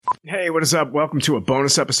Hey, what is up? Welcome to a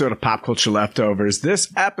bonus episode of Pop Culture Leftovers.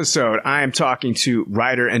 This episode, I am talking to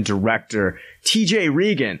writer and director T.J.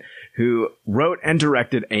 Regan, who wrote and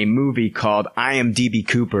directed a movie called I Am D.B.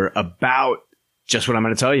 Cooper about just what I'm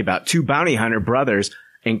going to tell you about. Two bounty hunter brothers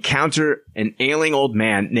encounter an ailing old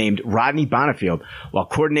man named Rodney Bonifield while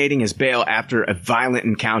coordinating his bail after a violent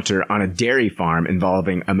encounter on a dairy farm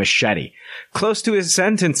involving a machete. Close to his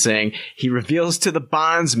sentencing, he reveals to the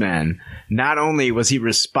bondsmen not only was he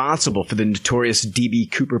responsible for the notorious D.B.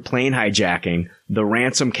 Cooper plane hijacking, the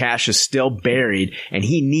ransom cash is still buried and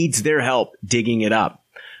he needs their help digging it up.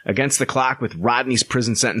 Against the clock, with Rodney's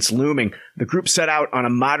prison sentence looming, the group set out on a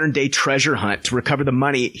modern-day treasure hunt to recover the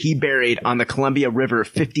money he buried on the Columbia River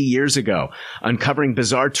 50 years ago, uncovering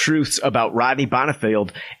bizarre truths about Rodney Bonifield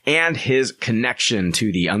and his connection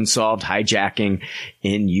to the unsolved hijacking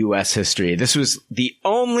in U.S. history. This was the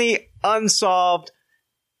only unsolved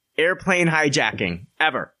airplane hijacking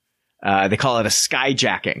ever. They call it a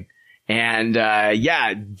skyjacking. And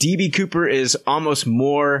D.B. Cooper is almost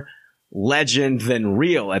more legend than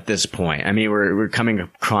real at this point. I mean, we're coming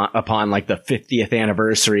upon like the 50th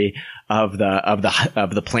anniversary of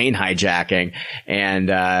the plane hijacking,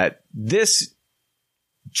 and this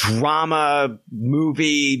drama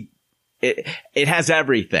movie, it has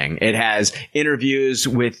everything. It has interviews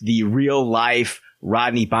with the real life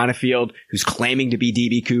Rodney Bonifield, who's claiming to be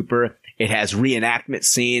D.B. Cooper. It has reenactment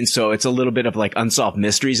scenes, so it's a little bit of like unsolved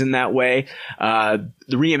mysteries in that way. The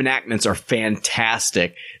reenactments are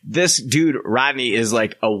fantastic. This dude, Rodney, is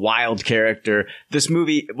like a wild character. This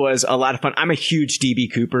movie was a lot of fun. I'm a huge D.B.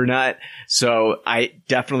 Cooper nut, so I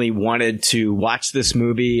definitely wanted to watch this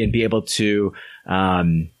movie and be able to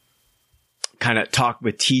kind of talk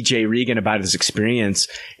with T.J. Regan about his experience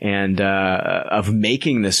and of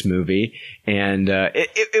making this movie. And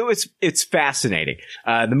it's fascinating.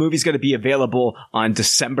 The movie's going to be available on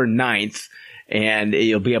December 9th, and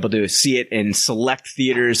you'll be able to see it in select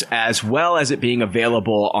theaters as well as it being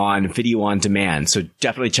available on video on demand. So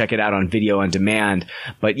definitely check it out on video on demand.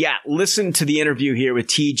 But yeah, listen to the interview here with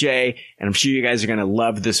TJ, and I'm sure you guys are going to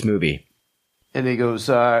love this movie. And he goes,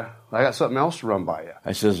 I got something else to run by you.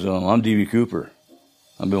 I says, I'm D.B. Cooper.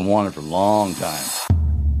 I've been wanted for a long time.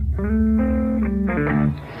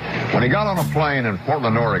 When he got on a plane in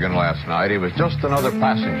Portland, Oregon last night, he was just another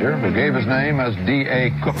passenger who gave his name as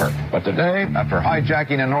D.A. Cooper. But today, after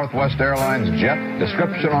hijacking a Northwest Airlines jet,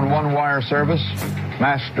 description on one wire service,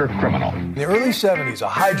 master criminal. In the early 70s, a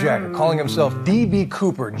hijacker calling himself D.B.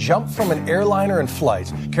 Cooper jumped from an airliner in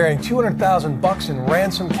flight, carrying $200,000 in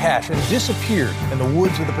ransom cash, and disappeared in the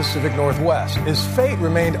woods of the Pacific Northwest. His fate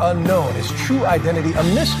remained unknown, his true identity a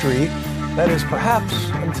mystery, that is, perhaps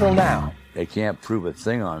until now. They can't prove a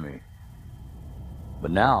thing on me. But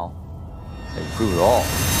now, they prove it all.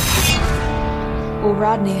 Well,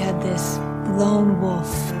 Rodney had this lone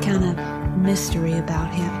wolf kind of mystery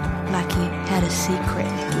about him, like he had a secret.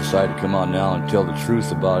 I decided to come out now and tell the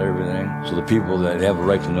truth about everything, so the people that have a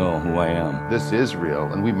right to know who I am. This is real,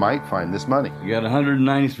 and we might find this money. You got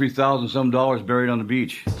 $193,000 some dollars buried on the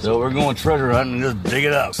beach. So we're going treasure hunting and just dig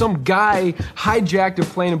it up. Some guy hijacked a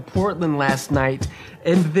plane in Portland last night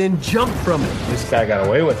and then jumped from it. This guy got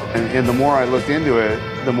away with it. And the more I looked into it,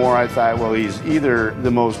 the more I thought, well, he's either the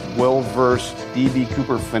most well-versed D.B.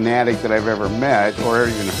 Cooper fanatic that I've ever met or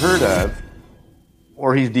even heard of,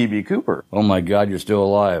 or he's D.B. Cooper. Oh my God, you're still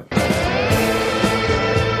alive.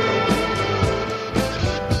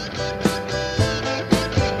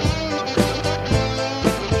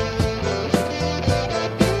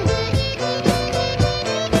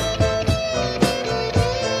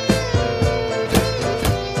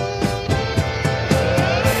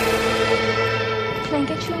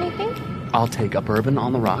 I'll take a bourbon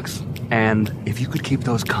on the rocks, and if you could keep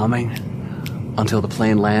those coming until the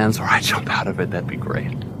plane lands or I jump out of it, that'd be great.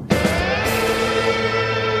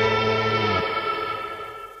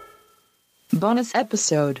 Bonus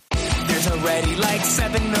episode. There's already like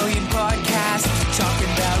 7 million podcasts talking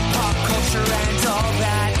about pop culture and all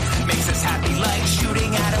that. Makes us happy like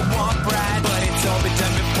shooting at a womp rat, but it's all been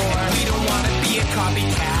done before. We don't want to be a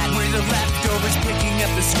copycat. We're the leftovers picking up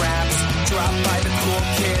the scraps dropped by the cool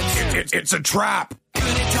kids. It's a trap.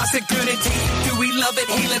 Gonna toss it, gonna taste it. Do we love it?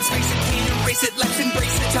 Hey, let's face it, can't erase it. Let's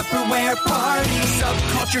embrace it. Tupperware party.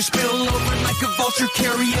 Subculture spill over like a vulture.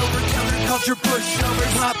 Carry over counterculture, pushover,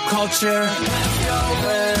 pop culture.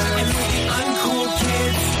 Leftovers. And for the uncool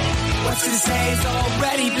kids, what's to say has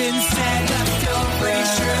already been said. Leftovers. Pretty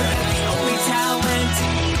sure that the only talent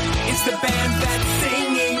is the band that's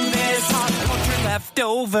singing this. Pop culture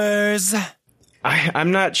leftovers. I'm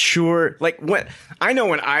not sure. Like, when I know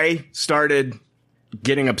when I started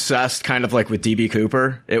getting obsessed kind of like with DB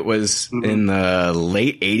Cooper. It was in the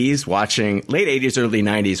late 80s, early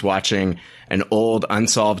 90s, watching an old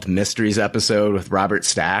Unsolved Mysteries episode with Robert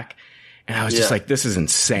Stack. And I was just like, this is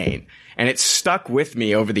insane. And it stuck with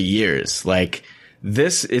me over the years. Like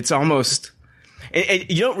this, it's almost, and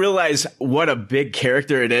you don't realize what a big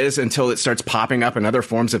character it is until it starts popping up in other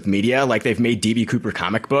forms of media. Like they've made DB Cooper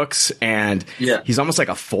comic books, and he's almost like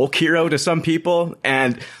a folk hero to some people,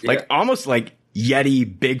 and like almost like Yeti,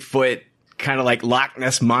 Bigfoot, kind of like Loch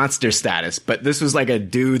Ness monster status. But this was like a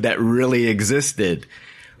dude that really existed.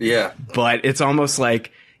 Yeah. But it's almost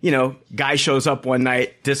like, you know, guy shows up one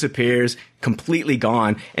night, disappears, completely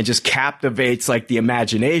gone, and just captivates like the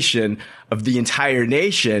imagination of the entire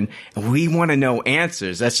nation. And we want to know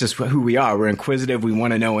answers. That's just who we are. We're inquisitive. We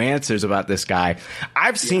want to know answers about this guy.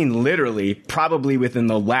 I've seen literally probably within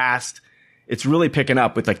the last, it's really picking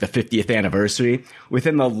up with like the 50th anniversary.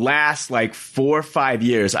 Within the last like 4 or 5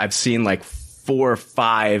 years, I've seen like 4 or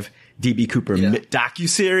 5 DB Cooper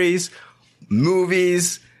docuseries,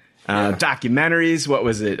 movies, documentaries. What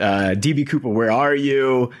was it? DB Cooper, Where Are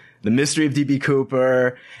You? The Mystery of DB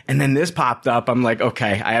Cooper. And then this popped up. I'm like,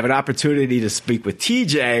 okay, I have an opportunity to speak with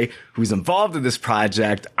TJ, who's involved in this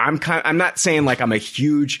project. I'm not saying like I'm a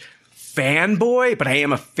huge fanboy, but I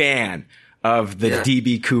am a fan of the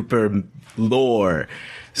DB Cooper lore.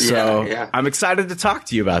 So I'm excited to talk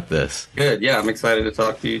to you about this. Good. Yeah, I'm excited to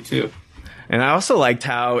talk to you too. And I also liked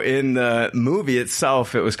how in the movie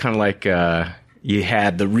itself, it was kind of like, you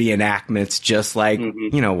had the reenactments, just like,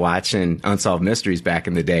 you know, watching Unsolved Mysteries back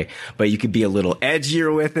in the day, but you could be a little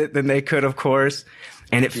edgier with it than they could, of course.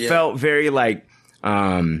 And it felt very like,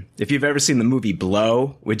 if you've ever seen the movie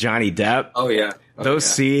Blow with Johnny Depp. Oh, yeah. Those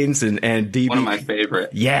scenes and DB. One of my favorite.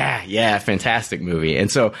 Yeah. Fantastic movie. And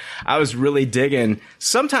so I was really digging.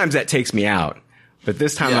 Sometimes that takes me out, but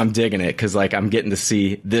this time I'm digging it because like I'm getting to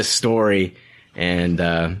see this story. And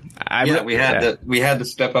we had to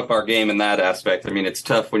step up our game in that aspect. I mean, it's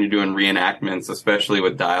tough when you're doing reenactments, especially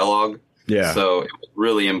with dialogue. Yeah. So it was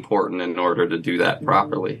really important in order to do that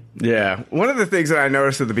properly. Yeah. One of the things that I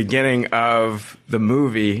noticed at the beginning of the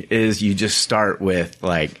movie is you just start with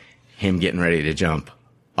like him getting ready to jump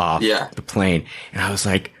off the plane, and I was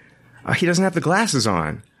like, oh, he doesn't have the glasses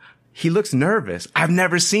on. He looks nervous. I've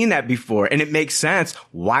never seen that before. And it makes sense.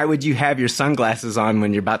 Why would you have your sunglasses on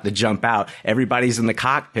when you're about to jump out? Everybody's in the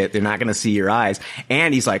cockpit. They're not going to see your eyes.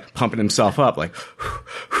 And he's like pumping himself up like,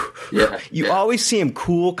 you always see him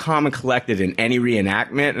cool, calm, and collected in any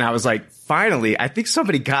reenactment. And I was like, finally, I think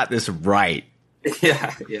somebody got this right.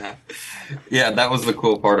 Yeah. That was the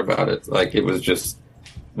cool part about it. Like, it was just,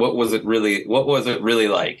 what was it really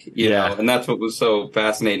like, you know? And that's what was so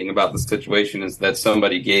fascinating about the situation, is that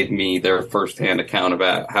somebody gave me their firsthand account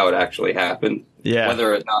about how it actually happened. Yeah.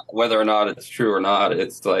 Whether or not it's true or not,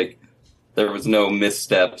 it's like there was no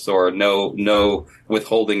missteps or no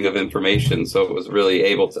withholding of information. So it was really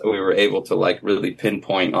we were able to like really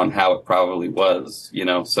pinpoint on how it probably was, you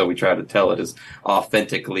know? So we try to tell it as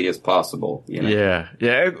authentically as possible, you know?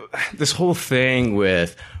 Yeah. This whole thing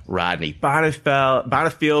with Rodney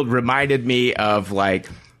Bonnefield reminded me of like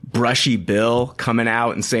Brushy Bill coming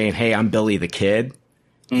out and saying, hey, I'm Billy the Kid.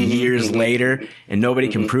 Years later, and nobody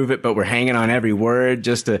can prove it, but we're hanging on every word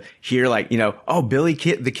just to hear like, you know, oh, Billy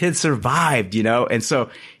the Kid survived, you know? And so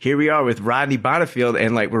here we are with Rodney Bonnefield,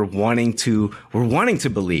 and like we're wanting to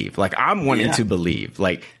believe. Like I'm wanting to believe.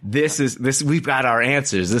 Like this we've got our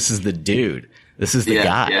answers. This is the dude. This is the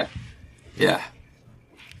guy. Yeah.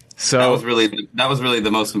 So that was really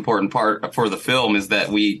the most important part for the film, is that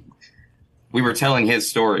we were telling his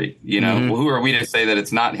story, you know. Who are we to say that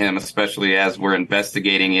it's not him, especially as we're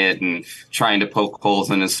investigating it and trying to poke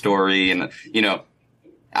holes in his story. And, you know,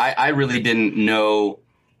 I really didn't know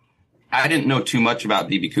too much about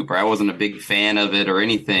DB Cooper. I wasn't a big fan of it or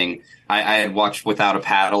anything. I had watched Without a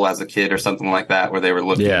Paddle as a kid or something like that, where they were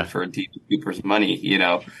looking for DB Cooper's money, you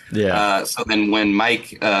know. So then when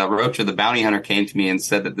Mike Rocha, the bounty hunter, came to me and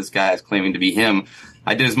said that this guy is claiming to be him,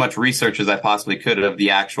 I did as much research as I possibly could of the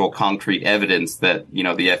actual concrete evidence that, you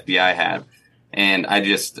know, the FBI had. And I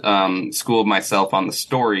just schooled myself on the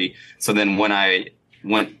story. So then when I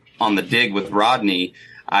went on the dig with Rodney,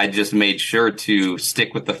 I just made sure to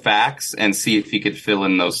stick with the facts and see if he could fill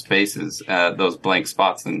in those spaces, those blank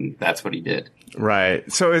spots. And that's what he did.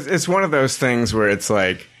 Right. So it's one of those things where it's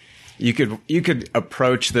like, you could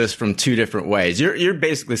approach this from two different ways. You're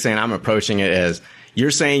basically saying, I'm approaching it as,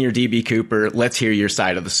 you're saying you're DB Cooper. Let's hear your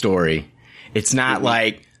side of the story. It's not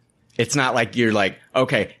like you're like,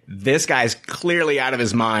 okay, this guy's clearly out of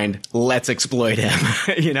his mind. Let's exploit him.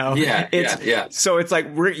 You know? Yeah. So it's like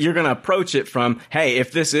you're going to approach it from, hey,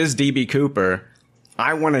 if this is DB Cooper,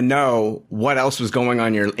 I want to know what else was going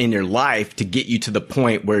on in your life to get you to the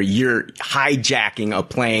point where you're hijacking a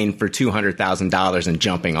plane for $200,000 and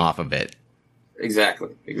jumping off of it. Exactly.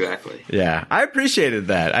 Yeah, I appreciated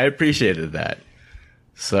that.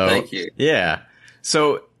 So thank you. Yeah.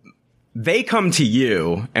 So they come to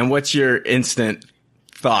you, and what's your instant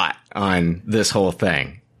thought on this whole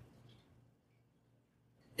thing?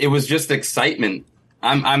 It was just excitement.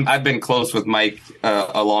 I've been close with Mike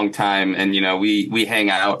a long time, and we hang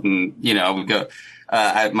out, and we go.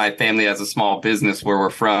 My family has a small business where we're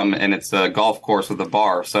from, and it's a golf course with a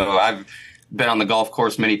bar. So I've been on the golf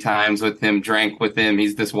course many times with him, drank with him.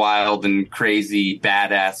 He's this wild and crazy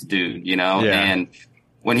badass dude, Yeah. And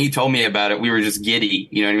when he told me about it, we were just giddy,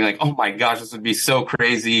 and like, oh my gosh, this would be so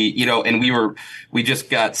crazy, and we just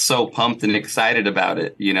got so pumped and excited about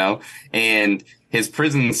it, and his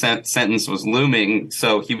prison sentence was looming.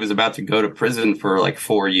 So he was about to go to prison for like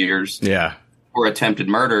 4 years. Yeah. For attempted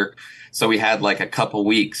murder. So we had like a couple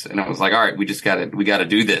weeks, and I was like, all right, we got to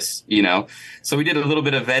do this, So we did a little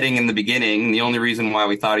bit of vetting in the beginning. The only reason why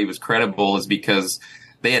we thought he was credible is because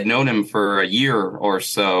they had known him for a year or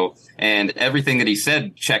so, and everything that he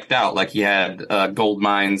said checked out. Like he had gold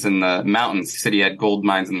mines in the mountains. He said he had gold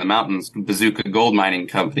mines in the mountains, Bazooka Gold Mining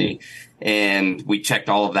Company. And we checked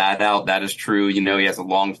all of that out. That is true. He has a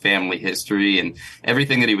long family history, and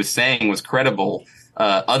everything that he was saying was credible.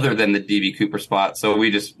 Other than the DB Cooper spot. So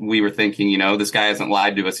we were thinking, this guy hasn't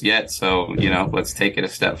lied to us yet. So, let's take it a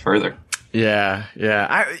step further. Yeah.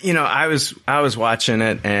 I was watching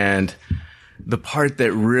it, and the part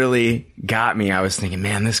that really got me, I was thinking,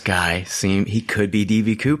 man, this guy he could be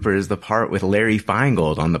DB Cooper, is the part with Larry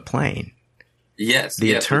Feingold on the plane. Yes.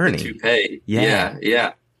 The attorney. With the toupee.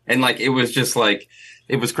 Yeah. And like, it was just like,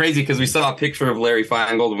 it was crazy because we saw a picture of Larry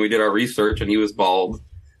Feingold when we did our research, and he was bald.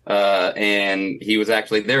 And he was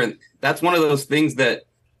actually there. And that's one of those things that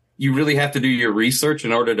you really have to do your research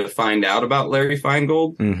in order to find out about Larry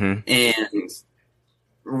Feingold. Mm-hmm. And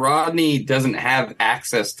Rodney doesn't have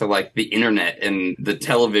access to like the internet and the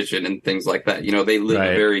television and things like that. They live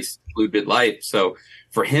a very secluded life. So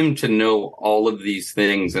for him to know all of these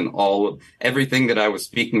things and everything that I was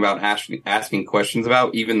speaking about, asking questions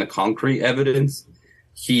about, even the concrete evidence,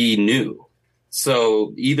 he knew.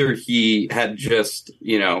 So either he had just,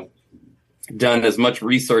 done as much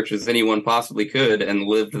research as anyone possibly could and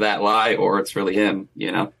lived that lie, or it's really him,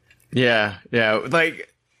 Yeah.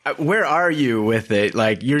 Like, where are you with it?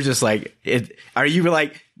 Like, you're just like, are you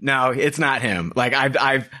like, no, it's not him. Like,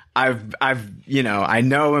 I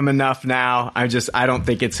know him enough now. I don't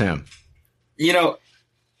think it's him.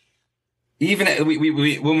 Even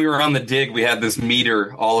we when we were on the dig, we had this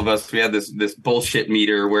meter, all of us, we had this bullshit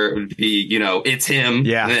meter where it would be, it's him.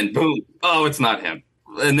 Yeah. And then boom. Oh, it's not him.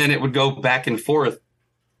 And then it would go back and forth.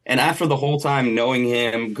 And after the whole time knowing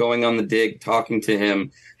him, going on the dig, talking to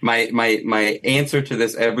him, my answer to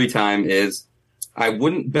this every time is I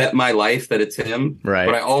wouldn't bet my life that it's him. Right.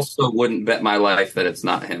 But I also wouldn't bet my life that it's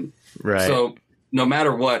not him. Right. So no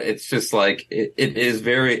matter what, it's just like,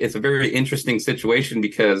 it's a very interesting situation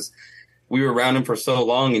because we were around him for so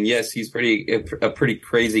long, and yes, he's a pretty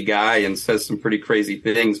crazy guy and says some pretty crazy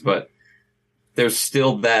things, but there's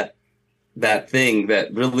still that thing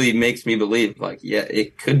that really makes me believe, like, yeah,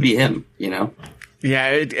 it could be him,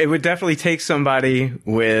 Yeah, it would definitely take somebody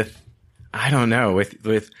with, I don't know,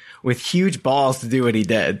 with huge balls to do what he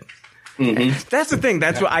did. Mm-hmm. That's the thing.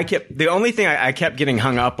 That's what the only thing I kept getting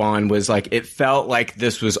hung up on was like, it felt like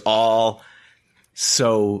this was all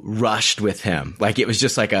so rushed with him. Like it was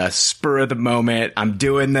just like a spur of the moment. I'm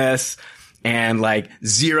doing this, and like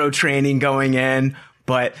zero training going in.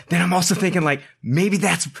 But then I'm also thinking like, maybe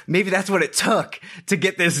that's what it took to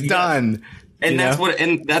get this done. And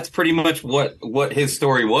that's pretty much what his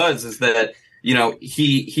story was, is that,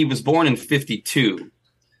 he was born in 52.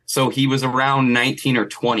 So he was around 19 or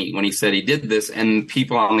 20 when he said he did this. And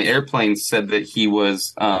people on the airplane said that he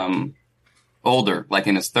was, older, like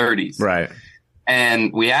in his 30s. Right.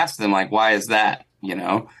 And we asked him, like, why is that,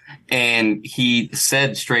 And he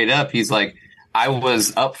said straight up, he's like, I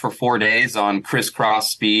was up for 4 days on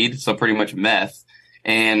crisscross speed, so pretty much meth.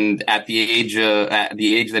 And at the age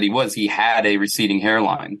that he was, he had a receding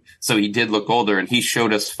hairline. So he did look older, and he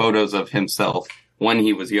showed us photos of himself when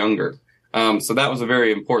he was younger. So that was a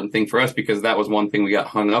very important thing for us because that was one thing we got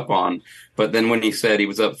hung up on. But then when he said he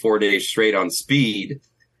was up 4 days straight on speed,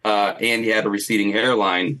 and he had a receding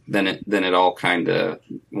hairline, then it all kind of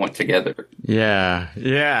went together.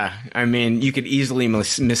 Yeah. I mean, you could easily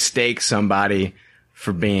mistake somebody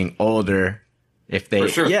for being older if they, for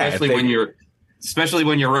sure, especially when you're especially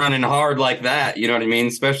when you're running hard like that, you know what I mean?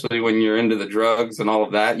 Especially when you're into the drugs and all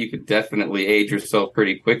of that, you could definitely age yourself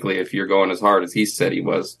pretty quickly if you're going as hard as he said he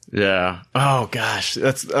was. Yeah. Oh gosh.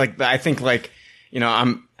 That's like, I think like, you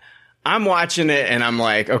know, I'm watching it and I'm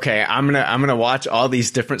like, okay, I'm going to watch all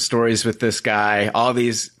these different stories with this guy, all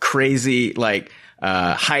these crazy, like,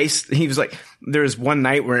 heists. He was like, there was one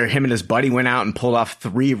night where him and his buddy went out and pulled off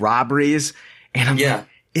 3 robberies. And I'm like,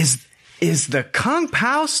 is the Kung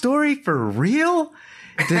Pao story for real?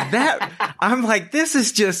 Did that? I'm like, this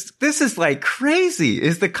is like crazy.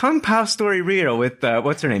 Is the Kung Pao story real with,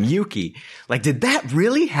 what's her name? Yuki. Like, did that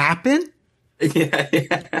really happen?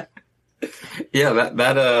 Yeah. Yeah.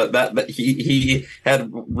 That he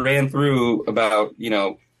had ran through about,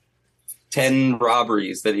 10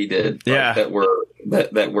 robberies that he did. Yeah.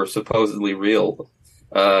 That were supposedly real.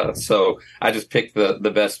 So I just picked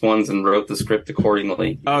the best ones and wrote the script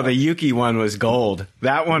accordingly. Oh, the Yuki one was gold.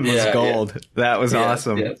 That one was gold. Yeah. That was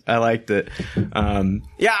awesome. Yeah. I liked it.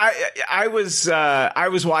 I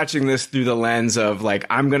was watching this through the lens of like,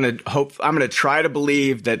 I'm going to try to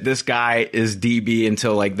believe that this guy is DB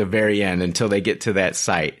until like the very end, until they get to that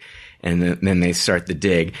site and then they start the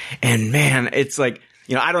dig. And man, it's like,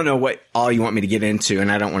 I don't know what all you want me to get into,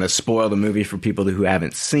 and I don't want to spoil the movie for people who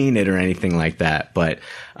haven't seen it or anything like that. But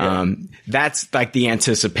that's like the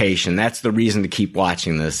anticipation. That's the reason to keep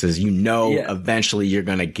watching this is, eventually you're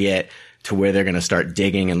going to get to where they're going to start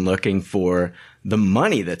digging and looking for the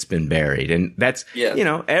money that's been buried. And that's,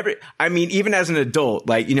 even as an adult,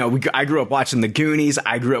 like, I grew up watching The Goonies.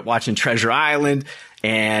 I grew up watching Treasure Island.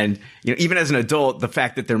 And, even as an adult, the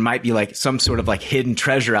fact that there might be like some sort of like hidden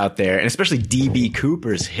treasure out there, and especially DB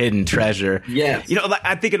Cooper's hidden treasure. Yeah. Like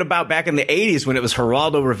I'm thinking about back in the 80s when it was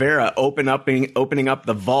Geraldo Rivera opening up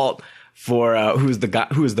the vault for, who was the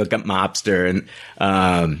mobster. And,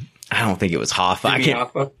 I don't think it was Hoffa.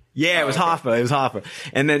 Hoffa? Yeah, it was Hoffa. It was Hoffa.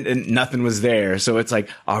 And then nothing was there. So it's like,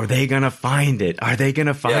 are they going to find it? Are they going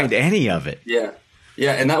to find any of it? Yeah.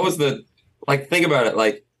 Yeah. And that was think about it.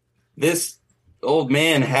 Like this old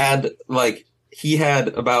man had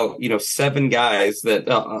about, 7 guys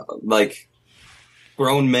that,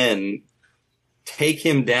 grown men take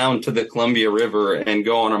him down to the Columbia River and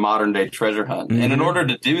go on a modern day treasure hunt. Mm-hmm. And in order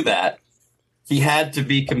to do that, he had to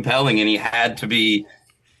be compelling and we had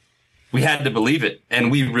to believe it. And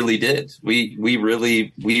we really did. We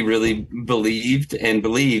really believed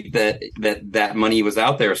that money was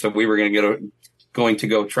out there. So we were going to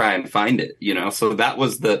go try and find it, So that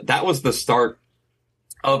was the start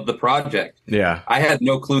of the project. Yeah. I had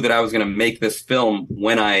no clue that I was going to make this film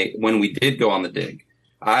when we did go on the dig.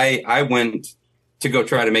 I went to go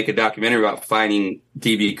try to make a documentary about finding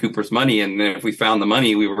DB Cooper's money. And then if we found the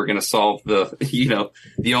money, we were going to solve the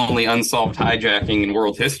only unsolved hijacking in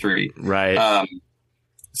world history. Right.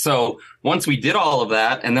 So once we did all of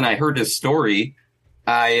that, and then I heard his story,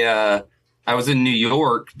 I was in New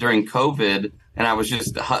York during COVID, and I was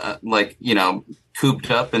just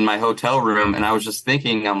cooped up in my hotel room. And I was just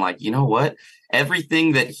thinking, I'm like, you know what?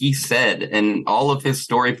 Everything that he said and all of his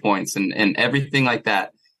story points and everything like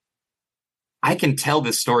that, I can tell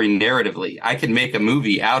this story narratively. I can make a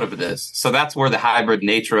movie out of this. So that's where the hybrid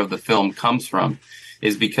nature of the film comes from,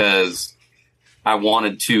 is because I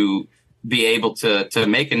wanted to be able to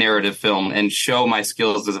make a narrative film and show my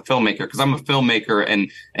skills as a filmmaker, because I'm a filmmaker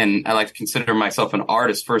and I like to consider myself an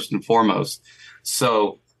artist first and foremost.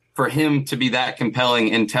 So for him to be that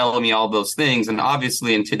compelling and telling me all those things, and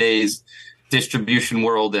obviously in today's distribution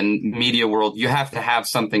world and media world, you have to have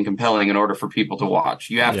something compelling in order for people to watch.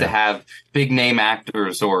 You have to have big name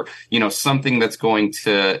actors or, something that's going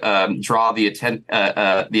to draw the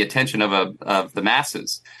attention of the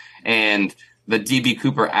masses. And the DB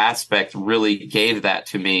Cooper aspect really gave that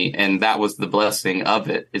to me. And that was the blessing of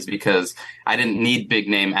it, is because I didn't need big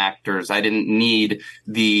name actors. I didn't need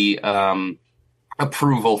the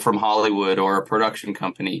approval from Hollywood or a production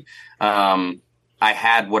company. I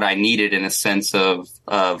had what I needed in a sense of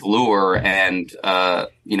lure and,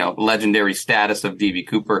 legendary status of DB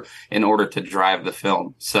Cooper in order to drive the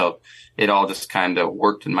film. So it all just kind of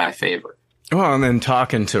worked in my favor. Well, and then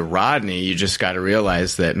talking to Rodney, you just got to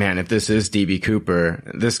realize that, man, if this is DB Cooper,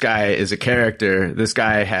 this guy is a character. This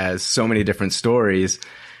guy has so many different stories.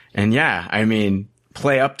 And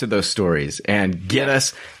play up to those stories and get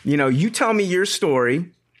us, you tell me your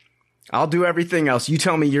story. I'll do everything else. You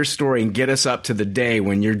tell me your story and get us up to the day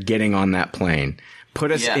when you're getting on that plane.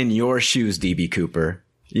 Put us in your shoes, DB Cooper.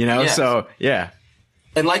 So, yeah.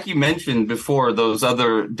 And like you mentioned before, those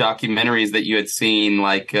other documentaries that you had seen,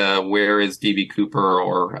 like Where is DB Cooper,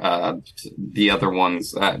 or the other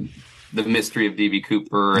ones, The Mystery of DB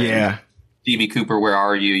Cooper. Yeah. DB Cooper, Where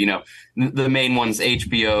Are You? You know, the main ones,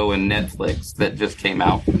 HBO and Netflix that just came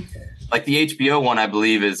out. Like the HBO one, I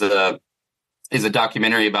believe, is a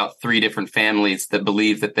documentary about 3 different families that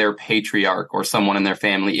believe that their patriarch or someone in their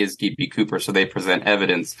family is DB Cooper, so they present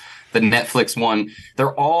evidence. The Netflix one,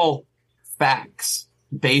 they're all facts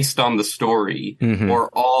based on the story, or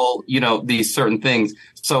all, you know, these certain things.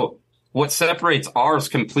 So what separates ours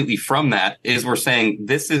completely from that is we're saying,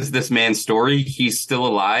 this is this man's story. He's still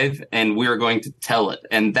alive, and we're going to tell it.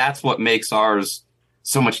 And that's what makes ours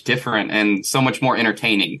so much different and so much more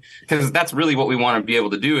entertaining. Because that's really what we want to be able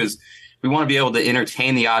to do, is we want to be able to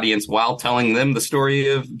entertain the audience while telling them the story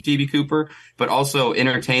of DB Cooper, but also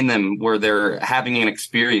entertain them where they're having an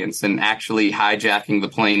experience and actually hijacking the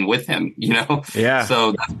plane with him, you know? Yeah.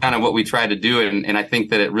 So that's kind of what we try to do. And I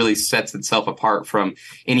think that it really sets itself apart from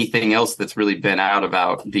anything else that's really been out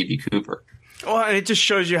about DB Cooper. Well, and it just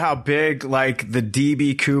shows you how big, like, the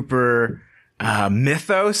DB Cooper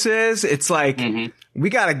mythos is. It's like, we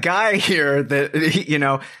got a guy here that, you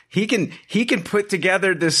know, he can put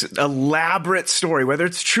together this elaborate story, whether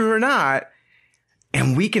it's true or not,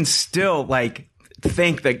 and we can still, like,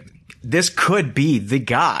 think that this could be the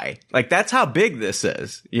guy. Like, that's how big this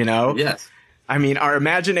is, you know? Yes. I mean, our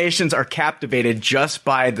imaginations are captivated just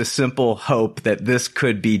by the simple hope that this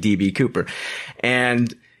could be DB Cooper.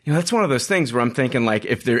 And, you know, that's one of those things where I'm thinking, like,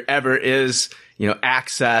 if there ever is, you know,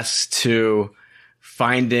 access to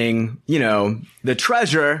finding, you know, the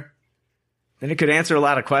treasure, then it could answer a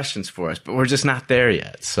lot of questions for us, but we're just not there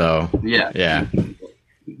yet. So yeah.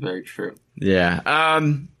 Very true. Yeah.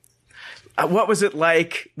 What was it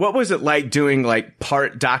like? What was it like doing, like,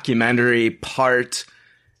 part documentary, part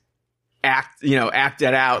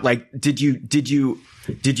acted out? Like, did you do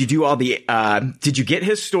all the, did you get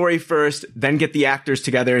his story first, then get the actors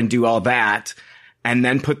together and do all that, and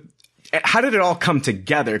then how did it all come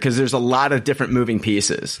together? Because there's a lot of different moving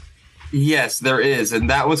pieces. Yes, there is. And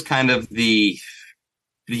that was kind of the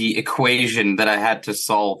equation that I had to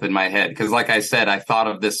solve in my head. Because like I said, I thought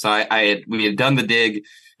of this. We had done the dig,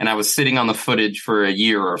 and I was sitting on the footage for a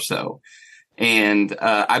year or so. And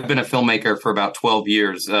I've been a filmmaker for about 12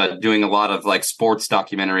 years, doing a lot of, like, sports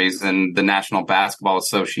documentaries and the National Basketball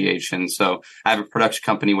Association. So I have a production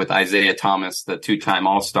company with Isaiah Thomas, the 2-time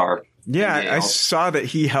All-Star. Yeah, I saw that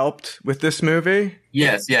he helped with this movie.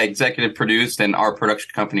 Yes, yeah, executive produced, and our production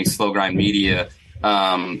company, Slow Grind Media,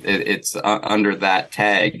 it's under that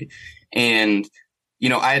tag. And, you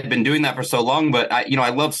know, I had been doing that for so long, but I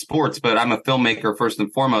love sports, but I'm a filmmaker first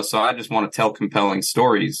and foremost, so I just want to tell compelling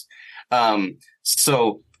stories.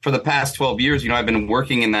 So for the past 12 years, you know, I've been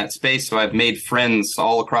working in that space. So I've made friends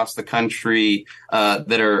all across the country,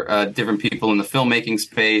 that are, different people in the filmmaking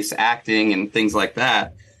space, acting and things like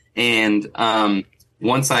that. And,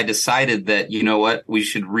 once I decided that, you know what, we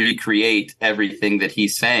should recreate everything that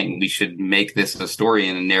he's saying, we should make this a story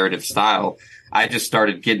in a narrative style, I just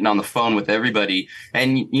started getting on the phone with everybody.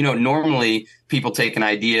 And, you know, normally people take an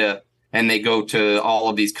idea and they go to all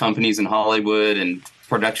of these companies in Hollywood and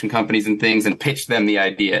production companies and things and pitch them the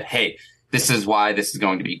idea. Hey, this is why this is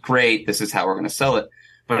going to be great. This is how we're going to sell it.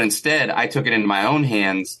 But instead, I took it into my own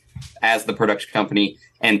hands as the production company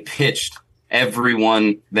and pitched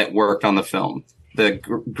everyone that worked on the film. The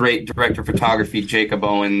great director of photography, Jacob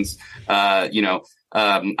Owens,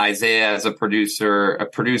 Isaiah as a producer,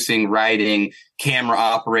 producing, writing, camera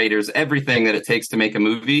operators, everything that it takes to make a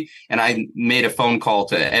movie. And I made a phone call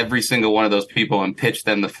to every single one of those people and pitched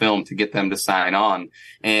them the film to get them to sign on.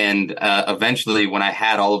 And eventually, when I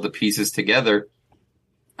had all of the pieces together,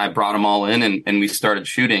 I brought them all in and we started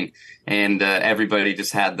shooting. And everybody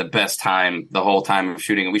just had the best time the whole time of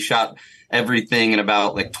shooting. And we shot everything in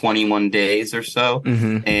about like 21 days or so.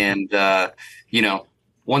 Mm-hmm. And,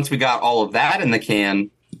 once we got all of that in the can,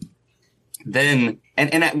 then,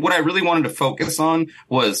 and what I really wanted to focus on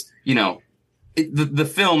was, the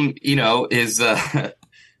film, is,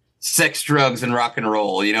 sex, drugs, and rock and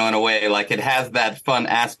roll, in a way. Like, it has that fun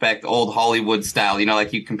aspect, old Hollywood style,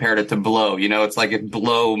 like you compared it to Blow, it's like if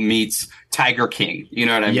Blow meets Tiger King, you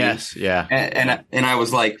know what I mean? Yes, yeah. And I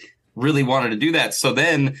was like, really wanted to do that. So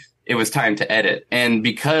then it was time to edit. And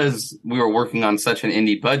because we were working on such an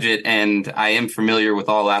indie budget and I am familiar with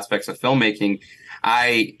all aspects of filmmaking,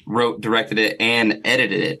 I wrote, directed it, and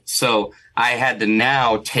edited it. So I had to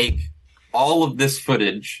now take all of this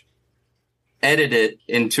footage, edit it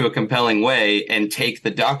into a compelling way, and take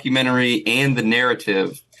the documentary and the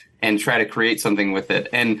narrative and try to create something with it.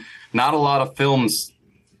 And not a lot of films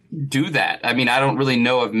do that. I mean, I don't really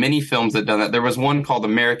know of many films that done that. There was one called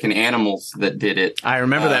American Animals that did it. I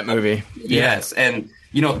remember that movie. Yes. And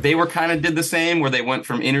they were kind of did the same where they went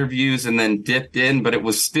from interviews and then dipped in, but it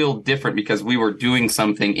was still different because we were doing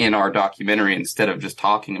something in our documentary instead of just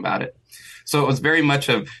talking about it. So it was very much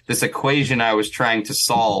of this equation I was trying to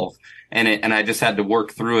solve, and I just had to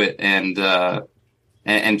work through it and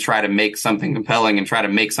try to make something compelling and try to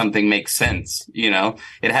make something make sense. It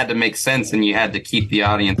had to make sense, and you had to keep the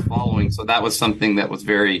audience following. So that was something that was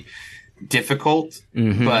very difficult,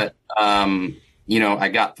 but I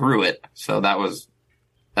got through it. So that was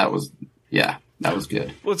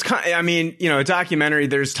good. Well, it's kind of, a documentary,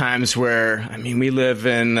 there's times where, we live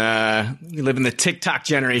in the TikTok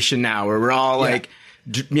generation now where we're all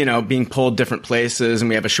being pulled different places, and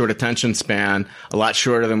we have a short attention span, a lot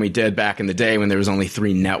shorter than we did back in the day when there was only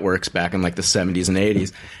 3 networks back in like the 70s and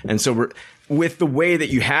 80s. And so with the way that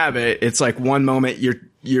you have it, it's like one moment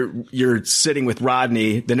you're sitting with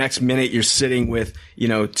Rodney, the next minute you're sitting with,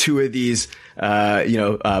 2 of these,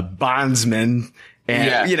 bondsmen.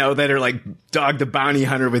 And, that are like Dog the Bounty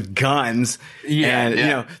Hunter with guns.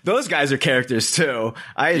 Those guys are characters too.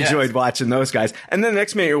 I enjoyed watching those guys. And then the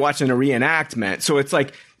next minute you're watching a reenactment. So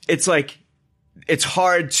it's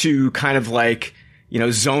hard to kind of like,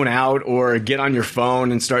 zone out or get on your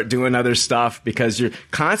phone and start doing other stuff because you're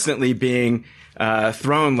constantly being,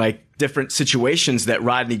 thrown like different situations that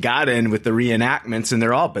Rodney got in with the reenactments, and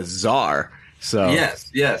they're all bizarre. So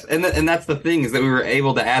yes, and that's the thing, is that we were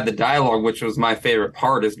able to add the dialogue, which was my favorite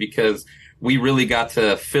part, is because we really got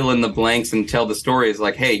to fill in the blanks and tell the stories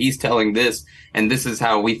like, hey, he's telling this, and this is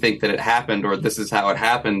how we think that it happened, or this is how it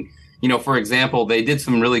happened. For example, they're doing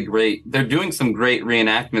some great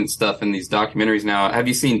reenactment stuff in these documentaries now. Have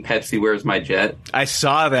you seen Pepsi Where's My Jet? I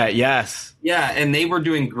saw that, yes. Yeah, and they were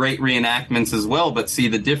doing great reenactments as well, but see,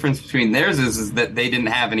 the difference between theirs is that they didn't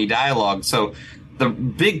have any dialogue. So the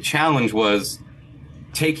big challenge was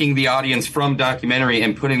taking the audience from documentary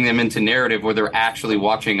and putting them into narrative where they're actually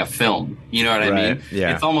watching a film. You know what I mean?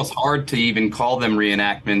 Yeah. It's almost hard to even call them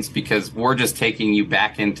reenactments because we're just taking you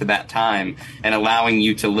back into that time and allowing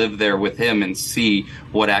you to live there with him and see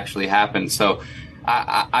what actually happened. So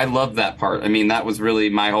I love that part. That was really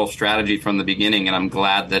my whole strategy from the beginning, and I'm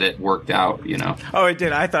glad that it worked out, Oh, it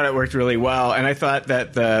did. I thought it worked really well, and I thought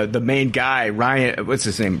that the main guy, Ryan, what's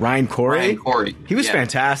his name? Ryan Corey? Ryan Corey. He was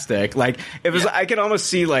fantastic. Like, it was, I could almost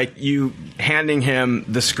see, like, you handing him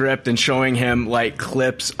the script and showing him, like,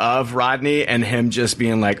 clips of Rodney and him just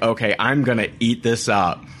being like, okay, I'm going to eat this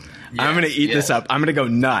up. Yes, I'm going to eat this up. I'm going to go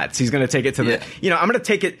nuts. He's going to take it to the, I'm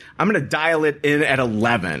going to dial it in at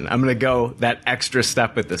 11. I'm going to go that extra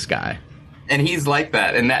step with this guy. And he's like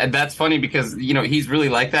that. And that's funny because, he's really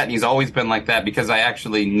like that. And he's always been like that because I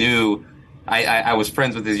actually knew, I was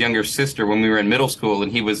friends with his younger sister when we were in middle school and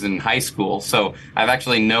he was in high school. So I've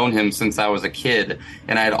actually known him since I was a kid.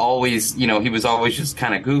 And I'd always, he was always just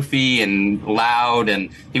kind of goofy and loud,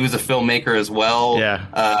 and he was a filmmaker as well.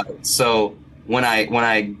 Yeah. So when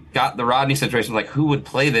I got the Rodney situation, like, who would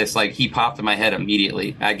play this? Like, he popped in my head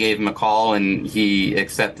immediately. I gave him a call and he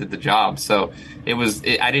accepted the job. So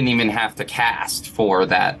I didn't even have to cast for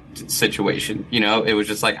that situation. It was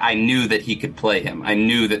just like, I knew that he could play him. I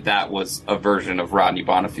knew that was a version of Rodney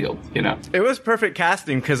Bonifield, It was perfect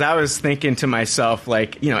casting because I was thinking to myself,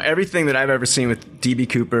 like, everything that I've ever seen with D.B.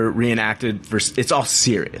 Cooper reenacted, it's all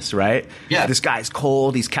serious, right? Yeah. This guy's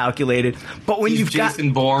cold, he's calculated. But when he's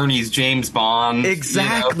Jason Bourne, he's James Bond.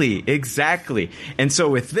 Exactly. And so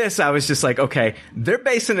with this, I was just like, okay, they're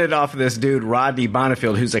basing it off of this dude, Rodney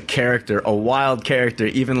Bonifield, who's a character, a wild character,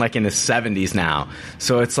 even like in his 70s now.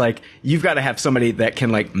 So it's like, you've got to have somebody that can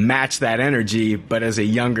like match that energy, but as a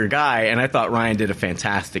younger guy. And I thought Ryan did a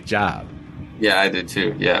fantastic job. Yeah, I did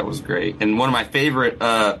too. Yeah, it was great. And one of my favorite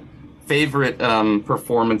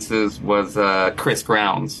performances was Chris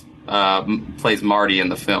Grounds. Plays Marty in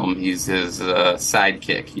the film. He's his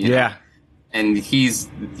sidekick. Yeah. And he's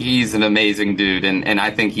an amazing dude, and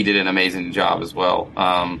I think he did an amazing job as well.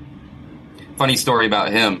 Funny story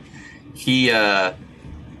about him. He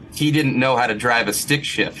didn't know how to drive a stick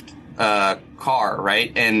shift car,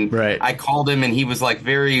 right? And I called him, and he was like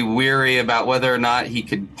very weary about whether or not he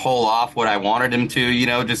could pull off what I wanted him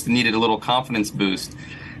to, just needed a little confidence boost.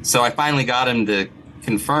 So I finally got him to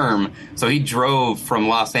confirm. So he drove from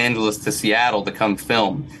Los Angeles to Seattle to come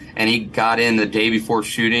film. And he got in the day before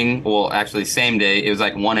shooting. Well, actually, same day. It was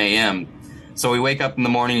like 1 a.m. So we wake up in the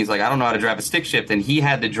morning. He's like, I don't know how to drive a stick shift. And he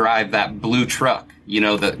had to drive that blue truck.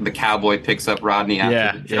 The cowboy picks up Rodney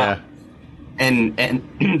after the job. Yeah. And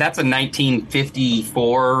that's a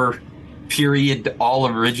 1954 period, all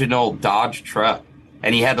original Dodge truck.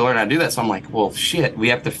 And he had to learn how to do that. So I'm like, well, shit, we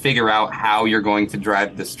have to figure out how you're going to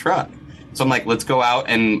drive this truck. So I'm like, let's go out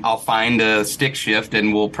and I'll find a stick shift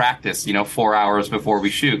and we'll practice, 4 hours before we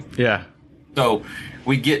shoot. Yeah. So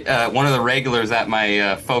we get one of the regulars at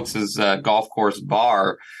my folks' golf course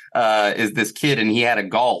bar is this kid, and he had a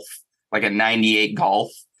Golf, like a 98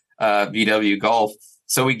 Golf, VW Golf.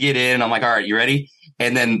 So we get in, I'm like, all right, you ready?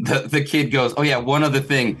 And then the kid goes, oh, yeah, one other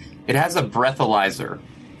thing. It has a breathalyzer.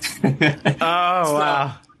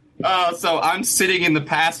 Wow. So I'm sitting in the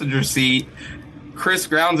passenger seat. Chris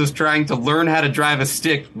Grounds is trying to learn how to drive a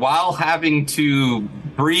stick while having to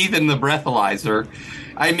breathe in the breathalyzer.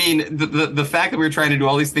 I mean, the fact that we were trying to do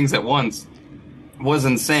all these things at once was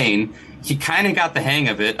insane. He kind of got the hang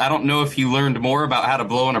of it. I don't know if he learned more about how to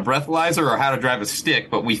blow in a breathalyzer or how to drive a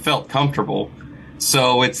stick, but we felt comfortable.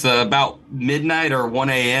 So it's about midnight or 1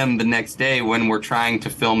 a.m. the next day when we're trying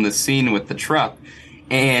to film this scene with the truck.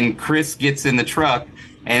 And Chris gets in the truck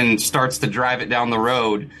and starts to drive it down the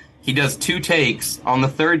road. He does 2 takes. On the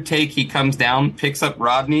 3rd take, he comes down, picks up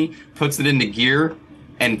Rodney, puts it into gear,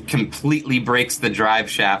 and completely breaks the drive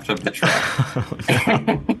shaft of the truck.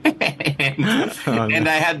 and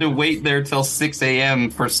I had to wait there till 6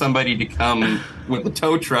 a.m. for somebody to come with a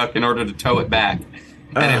tow truck in order to tow it back.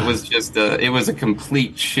 And it was just it was a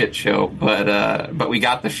complete shit show, but we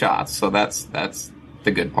got the shots, so that's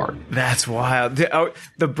the good part. That's wild. The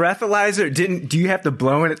breathalyzer do you have to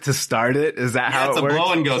blow in it to start it? Is that how it works? It's a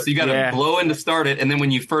blow and go. So you got to blow in to start it, and then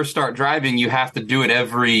when you first start driving, you have to do it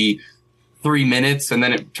every 3 minutes, and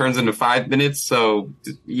then it turns into 5 minutes. So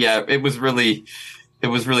yeah, it was really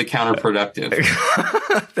counterproductive.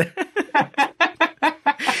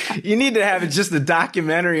 You need to have just a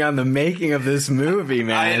documentary on the making of this movie,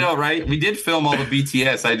 man. I know, right? We did film all the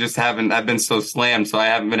BTS. I've been so slammed, so I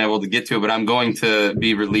haven't been able to get to it, but I'm going to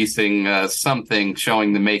be releasing something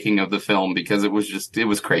showing the making of the film because it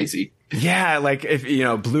was crazy. Yeah, like if,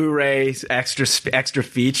 Blu-ray, extra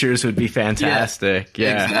features would be fantastic.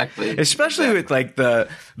 Yeah, exactly. Especially with like the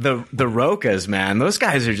Rokas, man. Those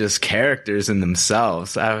guys are just characters in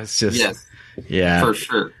themselves. I was just, yeah. For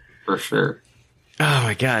sure. Oh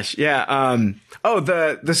my gosh. Yeah.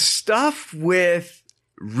 The stuff with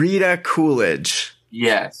Rita Coolidge.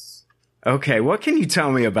 Yes. Okay. What can you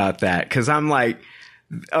tell me about that? 'Cause I'm like,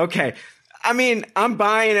 okay. I mean, I'm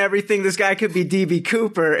buying everything. This guy could be DB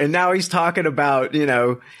Cooper, and now he's talking about,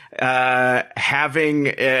 having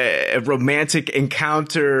a romantic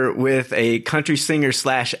encounter with a country singer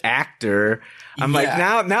 / actor. I'm like,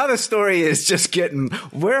 now the story is just getting,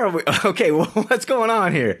 where are we? Okay. Well, what's going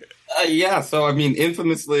on here? So I mean,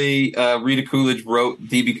 infamously, Rita Coolidge wrote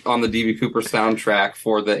on the DB Cooper soundtrack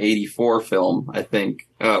for the '84 film. I think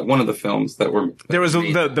one of the films that were there was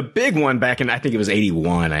the big one back in, I think it was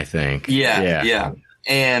 '81. I think. Yeah.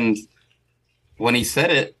 And when he said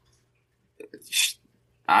it,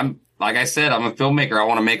 I'm a filmmaker. I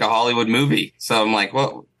want to make a Hollywood movie. So I'm like,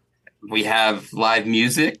 well, we have live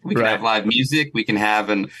music. We can have live music. We can have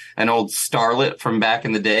an old starlet from back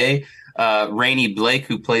in the day. Rainey Blake,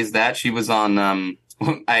 who plays that, she was on,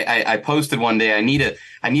 I posted one day, I need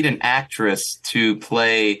an actress to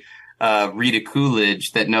play, Rita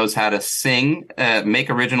Coolidge that knows how to sing,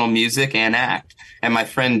 make original music and act. And my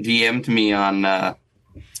friend DM'd me on,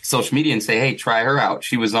 social media and say, hey, try her out.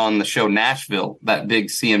 She was on the show Nashville, that big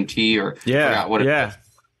CMT or forgot what it was.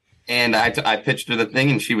 And I pitched her the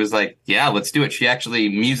thing and she was like, yeah, let's do it. She actually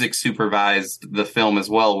music supervised the film as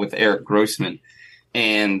well with Eric Grossman.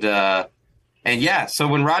 And yeah, so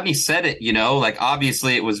when Rodney said it,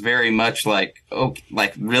 obviously it was very much like, okay,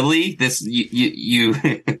 like really this, you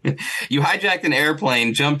hijacked an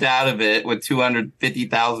airplane, jumped out of it with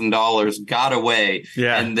 $250,000, got away.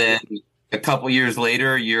 Yeah. And then a couple years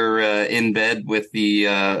later, you're in bed with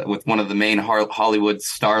with one of the main Hollywood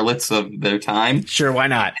starlets of their time. Sure. Why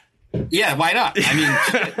not? Yeah. Why not? I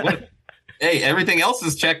mean, hey, everything else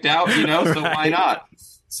is checked out, so why not?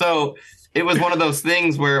 So, it was one of those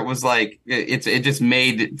things where it was like, it just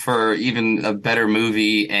made for even a better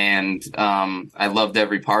movie. And, I loved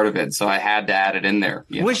every part of it. So I had to add it in there.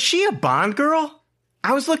 Was she a Bond girl?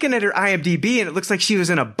 I was looking at her IMDb and it looks like she was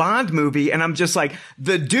in a Bond movie. And I'm just like,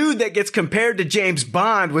 the dude that gets compared to James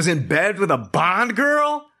Bond was in bed with a Bond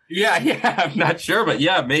girl? Yeah. I'm not sure, but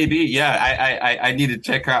yeah, maybe. Yeah. I need to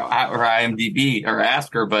check out her IMDb or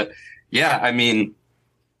ask her, but yeah, I mean,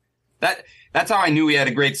 that's how I knew we had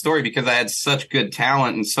a great story, because I had such good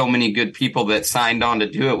talent and so many good people that signed on to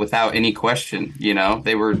do it without any question.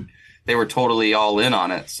 They were totally all in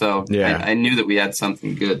on it. So yeah. I knew that we had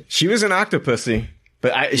something good. She was an Octopussy,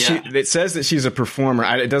 but it says that she's a performer.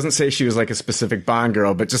 It doesn't say she was like a specific Bond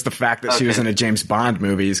girl, but just the fact that she was in a James Bond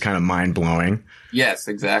movie is kind of mind blowing. Yes,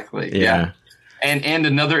 exactly. Yeah. And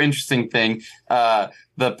another interesting thing,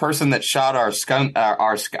 the person that shot our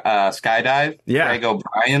skydive, Greg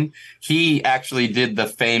O'Brien, he actually did the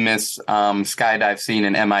famous skydive scene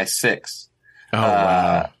in MI6. Oh,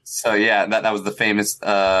 wow. So yeah, that was the famous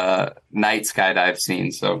night skydive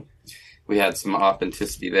scene. So we had some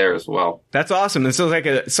authenticity there as well. That's awesome. This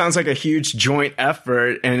sounds like a huge joint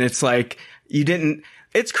effort, and it's like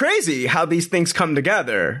it's crazy how these things come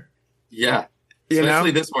together. Yeah.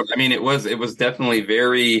 Especially this one. I mean, it was definitely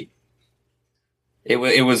very, it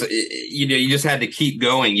was, you just had to keep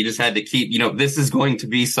going. You just had to keep, this is going to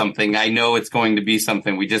be something. I know it's going to be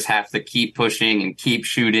something. We just have to keep pushing and keep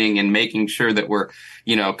shooting and making sure that we're,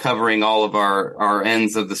 covering all of our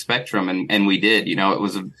ends of the spectrum. And we did,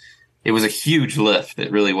 it was a huge lift.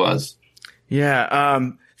 It really was. Yeah.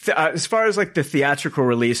 As far as like the theatrical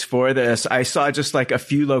release for this, I saw just like a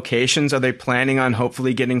few locations. Are they planning on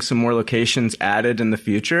hopefully getting some more locations added in the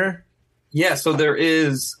future? Yeah, so there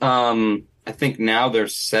is, I think now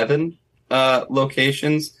there's 7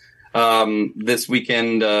 locations. This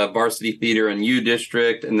weekend, Varsity Theater in U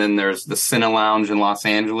District, and then there's the Cine Lounge in Los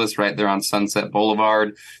Angeles, right there on Sunset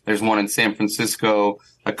Boulevard. There's one in San Francisco,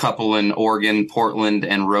 a couple in Oregon, Portland,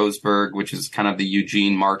 and Roseburg, which is kind of the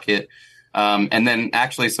Eugene market. And then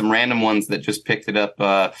actually some random ones that just picked it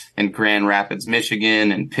up, in Grand Rapids,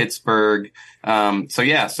 Michigan and Pittsburgh.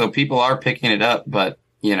 So people are picking it up, but,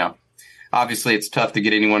 obviously it's tough to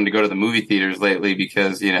get anyone to go to the movie theaters lately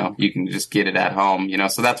because, you can just get it at home,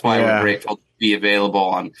 so that's why we're grateful to be available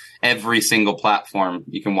on every single platform.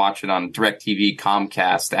 You can watch it on DirecTV,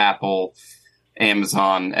 Comcast, Apple,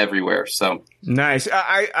 Amazon, everywhere. So nice.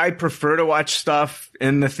 I prefer to watch stuff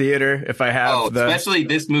in the theater if I have especially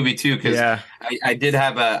this movie too, because I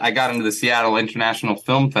got into the Seattle International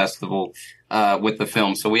Film Festival with the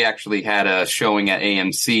film. So we actually had a showing at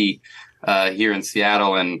AMC here in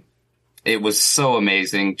Seattle, and it was so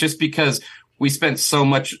amazing just because we spent so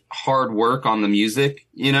much hard work on the music,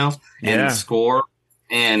 and the score.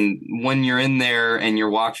 And when you're in there and you're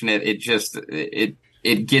watching it,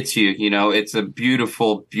 it gets you, it's a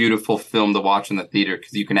beautiful, beautiful film to watch in the theater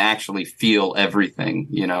because you can actually feel everything,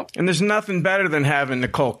 And there's nothing better than having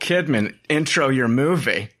Nicole Kidman intro your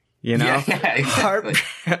movie, Yeah, exactly.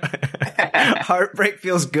 Heartbreak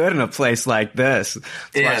feels good in a place like this.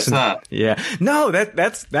 Yeah. No,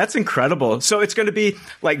 that's incredible. So it's going to be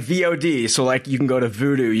like VOD. So like you can go to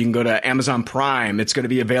Vudu, you can go to Amazon Prime. It's going to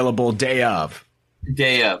be available day of.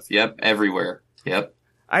 Yep. Everywhere. Yep.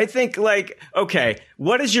 I think okay,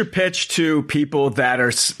 what is your pitch to people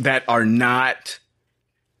that are not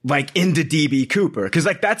like into DB Cooper? Cause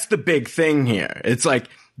that's the big thing here. It's like,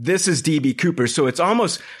 this is DB Cooper. So it's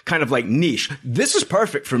almost kind of like niche. This is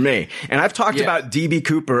perfect for me. And I've talked about DB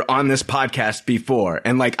Cooper on this podcast before.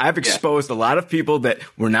 And I've exposed a lot of people that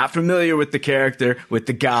were not familiar with the character, with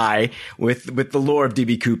the guy, with the lore of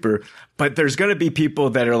DB Cooper. But there's going to be people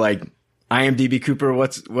that are like, I am DB Cooper.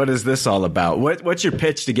 What is this all about? What's your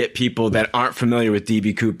pitch to get people that aren't familiar with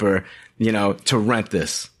DB Cooper, to rent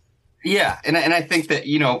this? Yeah. And I think that,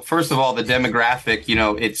 first of all, the demographic,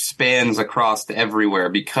 it spans across to everywhere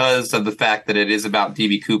because of the fact that it is about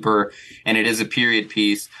DB Cooper and it is a period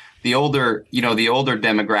piece. The older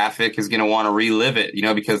demographic is going to want to relive it,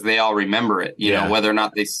 because they all remember it, whether or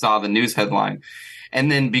not they saw the news headline. And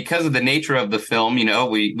then because of the nature of the film,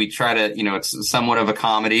 we try to, it's somewhat of a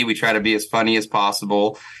comedy. We try to be as funny as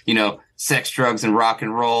possible, sex, drugs, and rock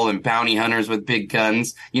and roll and bounty hunters with big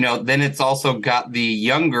guns. Then it's also got the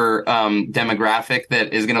younger demographic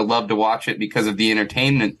that is going to love to watch it because of the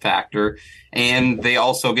entertainment factor. And they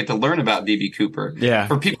also get to learn about DB Cooper. Yeah.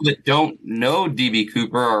 For people that don't know DB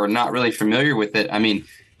Cooper or are not really familiar with it, I mean,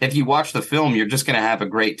 if you watch the film, you're just going to have a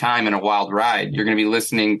great time and a wild ride. You're going to be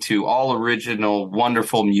listening to all original,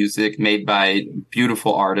 wonderful music made by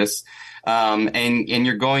beautiful artists. And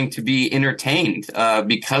you're going to be entertained,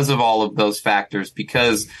 because of all of those factors,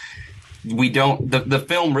 because the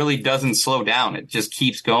film really doesn't slow down. It just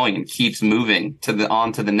keeps going and keeps moving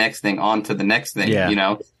on to the next thing,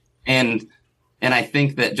 And I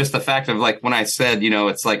think that just the fact of when I said,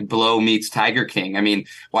 it's like Blow meets Tiger King. I mean,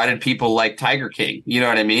 why did people like Tiger King? You know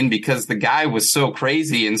what I mean? Because the guy was so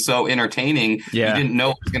crazy and so entertaining. You didn't know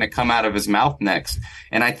what was going to come out of his mouth next.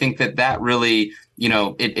 And I think that really,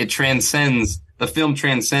 it transcends, the film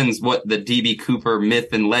transcends what the DB Cooper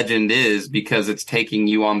myth and legend is, because it's taking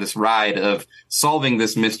you on this ride of solving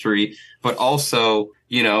this mystery, but also,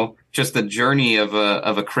 just the journey of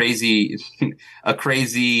a crazy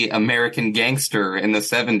American gangster in the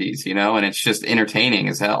 70s, and it's just entertaining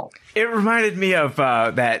as hell. It reminded me of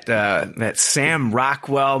that Sam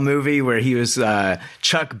Rockwell movie where he was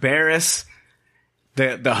Chuck Barris.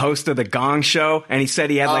 the host of the Gong Show, and he said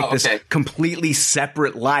he had this completely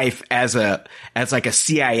separate life as like a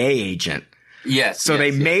CIA agent. Yes. So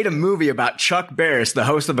they made a movie about Chuck Barris, the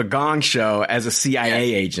host of a Gong Show, as a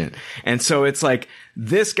CIA agent. And so it's like,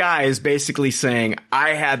 this guy is basically saying, I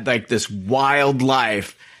had like this wild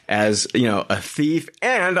life as, you know, a thief.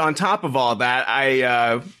 And on top of all that,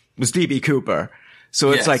 I was DB Cooper.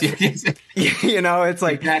 So it's like, you know, it's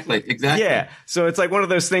like exactly. Yeah. So it's like one of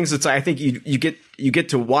those things that's, I think you get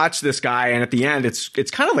to watch this guy, and at the end, it's